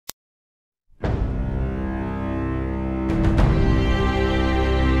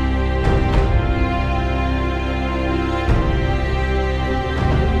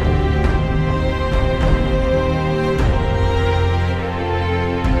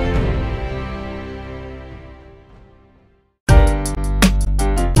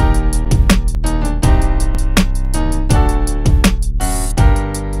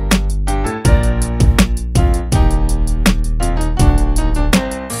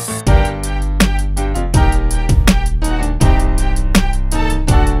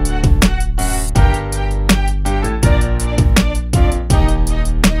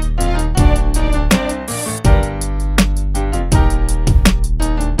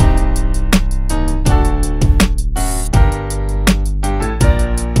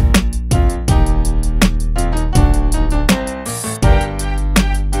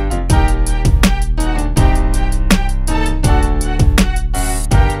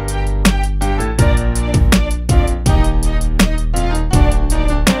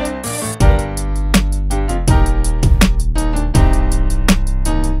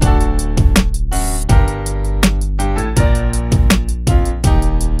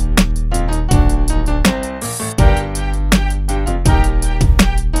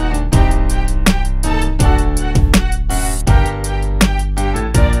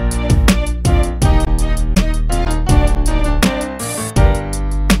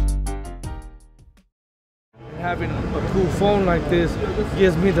Having a cool phone like this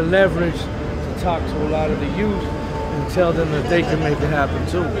gives me the leverage to talk to a lot of the youth and tell them that they can make it happen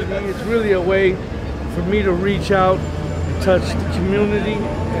too. It's really a way for me to reach out and touch the community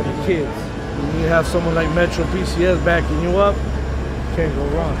and the kids. When you have someone like Metro PCS backing you up, you can't go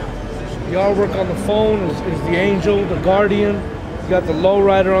wrong. The artwork on the phone is the angel, the guardian. You got the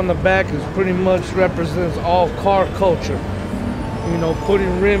lowrider on the back, it pretty much represents all car culture. You know,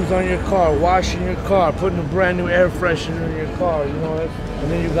 putting rims on your car, washing your car, putting a brand new air freshener in your car, you know.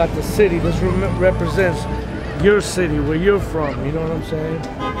 And then you got the city. This represents your city, where you're from, you know what I'm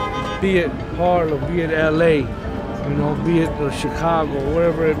saying? Be it Harlem, be it LA, you know, be it Chicago,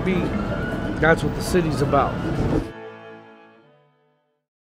 wherever it be. That's what the city's about.